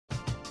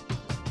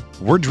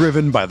We're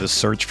driven by the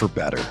search for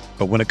better.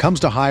 But when it comes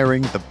to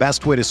hiring, the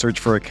best way to search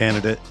for a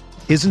candidate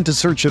isn't to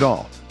search at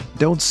all.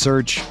 Don't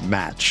search,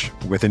 match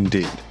with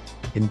Indeed.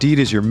 Indeed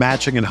is your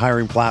matching and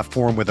hiring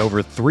platform with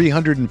over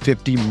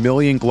 350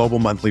 million global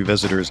monthly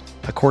visitors,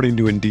 according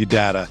to Indeed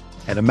data,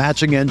 and a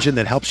matching engine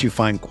that helps you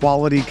find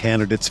quality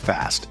candidates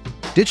fast.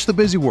 Ditch the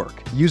busy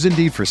work. Use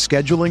Indeed for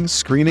scheduling,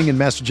 screening, and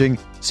messaging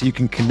so you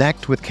can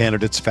connect with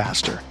candidates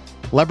faster.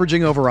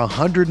 Leveraging over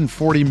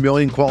 140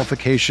 million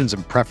qualifications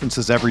and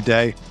preferences every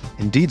day,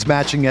 Indeed's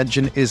matching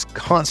engine is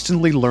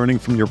constantly learning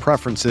from your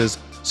preferences,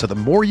 so the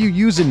more you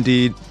use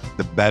Indeed,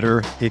 the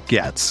better it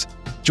gets.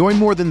 Join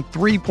more than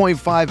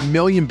 3.5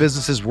 million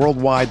businesses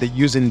worldwide that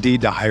use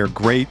Indeed to hire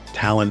great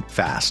talent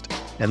fast.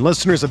 And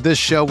listeners of this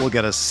show will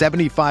get a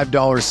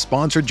 $75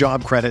 sponsored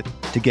job credit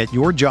to get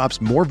your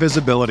jobs more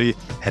visibility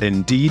at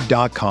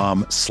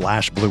Indeed.com/Blue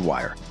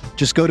Wire.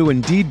 Just go to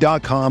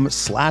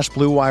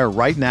Indeed.com/Blue Wire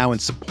right now and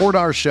support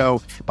our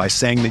show by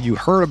saying that you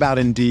heard about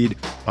Indeed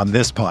on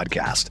this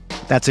podcast.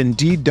 That's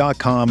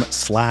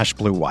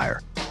Indeed.com/Blue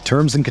Wire.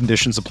 Terms and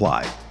conditions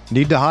apply.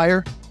 Need to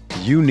hire?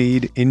 You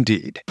need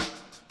Indeed.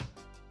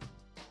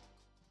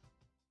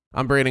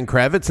 I'm Brandon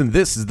Kravitz, and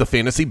this is the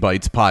Fantasy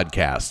Bites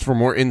podcast. For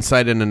more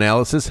insight and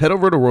analysis, head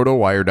over to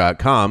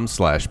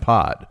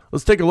rotowire.com/pod.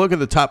 Let's take a look at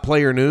the top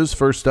player news.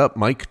 First up,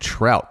 Mike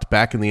Trout,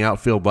 back in the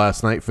outfield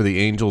last night for the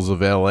Angels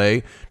of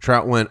LA.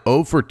 Trout went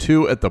 0 for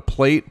 2 at the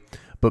plate,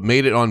 but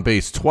made it on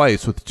base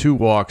twice with 2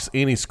 walks,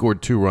 and he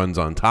scored 2 runs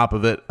on top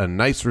of it. A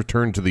nice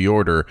return to the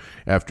order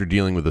after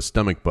dealing with a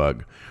stomach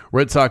bug.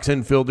 Red Sox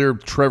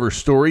infielder Trevor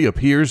Story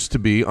appears to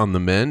be on the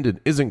mend and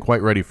isn't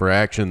quite ready for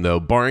action,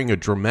 though, barring a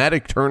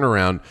dramatic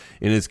turnaround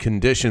in his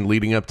condition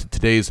leading up to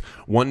today's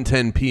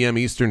 1:10 p.m.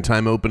 Eastern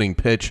Time opening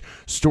pitch.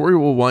 Story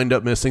will wind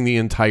up missing the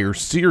entire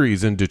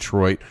series in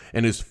Detroit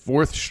and his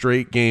 4th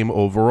straight game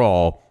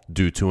overall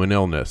due to an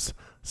illness.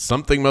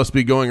 Something must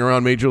be going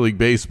around Major League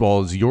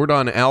Baseball as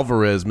Yordan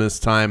Alvarez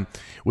missed time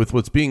with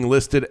what's being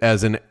listed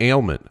as an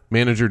ailment.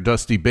 Manager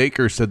Dusty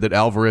Baker said that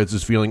Alvarez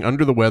is feeling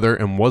under the weather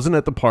and wasn't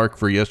at the park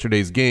for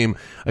yesterday's game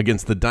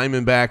against the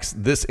Diamondbacks.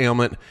 This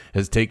ailment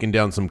has taken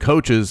down some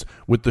coaches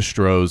with the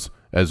Stros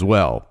as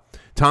well.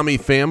 Tommy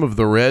Pham of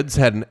the Reds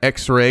had an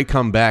X-ray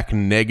come back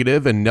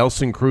negative, and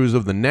Nelson Cruz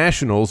of the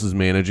Nationals is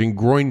managing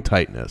groin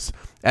tightness.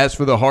 As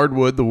for the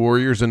hardwood, the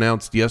Warriors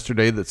announced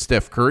yesterday that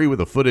Steph Curry,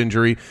 with a foot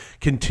injury,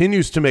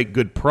 continues to make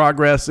good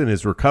progress in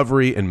his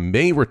recovery and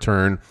may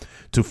return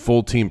to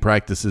full team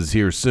practices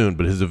here soon,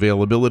 but his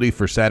availability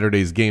for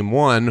Saturday's Game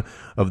 1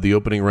 of the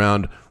opening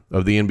round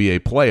of the NBA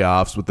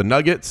playoffs with the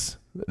Nuggets,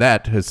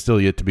 that has still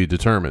yet to be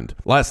determined.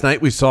 Last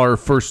night, we saw our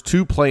first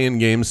 2 play-in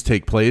games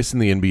take place in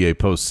the NBA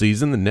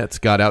postseason. The Nets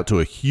got out to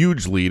a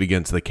huge lead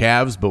against the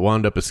Cavs, but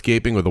wound up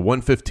escaping with a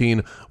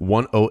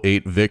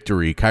 115-108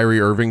 victory.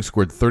 Kyrie Irving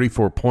scored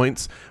 34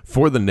 points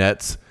for the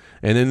Nets.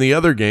 And in the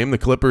other game, the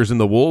Clippers and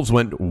the Wolves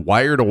went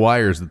wire to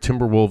wire as the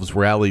Timberwolves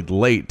rallied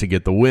late to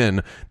get the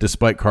win,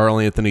 despite Karl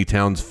Anthony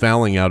Towns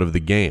fouling out of the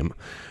game.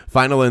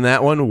 Final in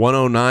that one,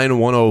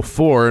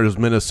 109-104, as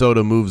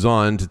Minnesota moves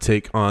on to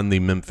take on the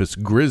Memphis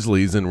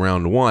Grizzlies in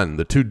round 1.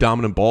 The 2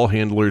 dominant ball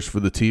handlers for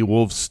the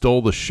T-Wolves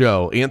stole the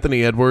show,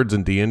 Anthony Edwards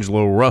and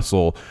D'Angelo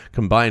Russell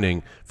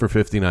combining for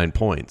 59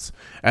 points.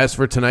 As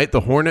for tonight,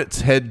 the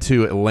Hornets head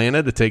to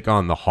Atlanta to take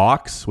on the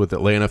Hawks, with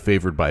Atlanta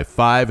favored by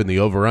 5 and the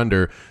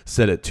over-under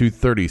set at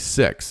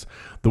 236.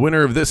 The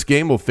winner of this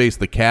game will face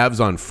the Cavs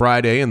on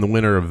Friday, and the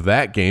winner of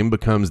that game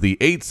becomes the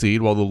 8th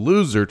seed, while the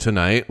loser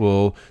tonight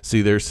will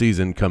see their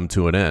season come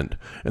to an end.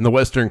 In the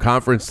Western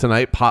Conference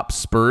tonight, Pop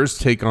Spurs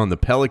take on the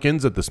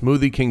Pelicans at the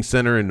Smoothie King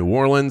Center in New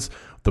Orleans.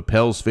 The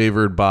Pels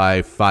favored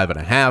by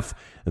 5.5,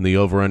 and the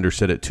over-under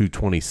set at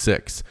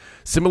 226.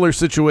 Similar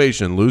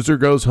situation, loser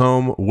goes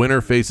home, winner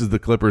faces the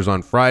Clippers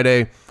on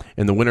Friday,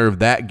 and the winner of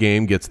that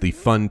game gets the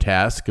fun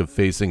task of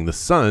facing the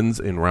Suns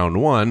in round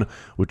 1,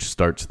 which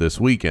starts this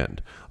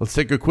weekend. Let's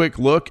take a quick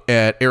look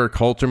at Eric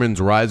Halterman's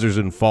risers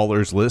and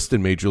fallers list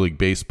in Major League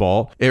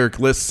Baseball. Eric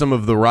lists some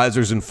of the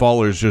risers and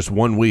fallers just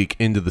 1 week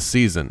into the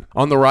season.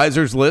 On the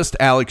risers list,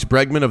 Alex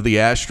Bregman of the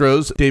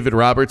Astros, David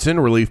Robertson,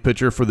 relief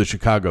pitcher for the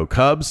Chicago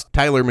Cubs,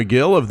 Tyler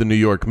McGill of the New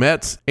York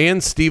Mets,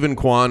 and Stephen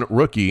Kwan,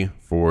 rookie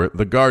for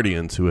the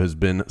Guardians, who has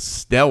been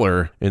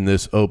stellar in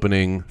this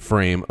opening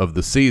frame of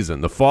the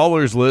season. The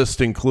fallers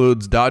list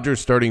includes Dodgers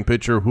starting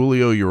pitcher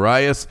Julio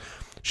Urias,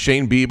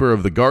 Shane Bieber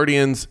of the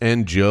Guardians,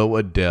 and Joe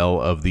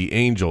Adell of the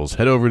Angels.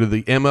 Head over to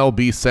the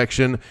MLB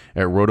section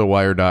at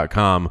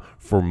rotowire.com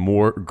for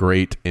more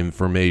great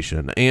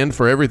information. And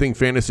for everything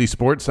fantasy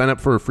sports, sign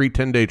up for a free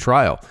 10-day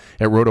trial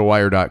at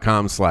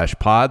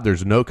rotowire.com/pod.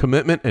 There's no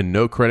commitment and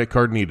no credit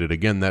card needed.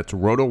 Again, that's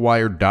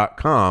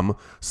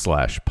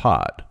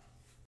rotowire.com/pod.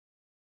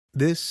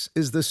 This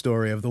is the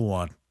story of the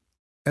one.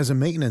 As a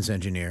maintenance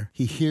engineer,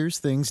 he hears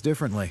things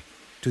differently.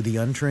 To the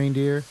untrained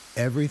ear,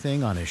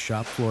 everything on his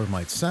shop floor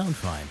might sound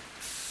fine,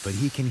 but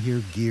he can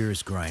hear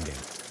gears grinding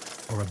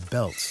or a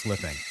belt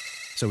slipping.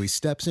 So he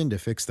steps in to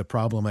fix the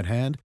problem at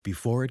hand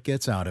before it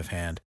gets out of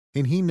hand.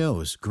 And he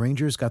knows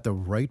Grainger's got the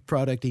right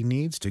product he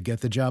needs to get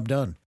the job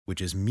done,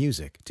 which is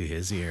music to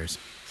his ears.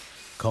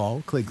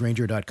 Call, click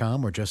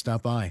Grainger.com, or just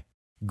stop by.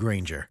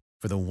 Grainger,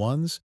 for the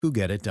ones who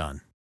get it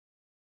done.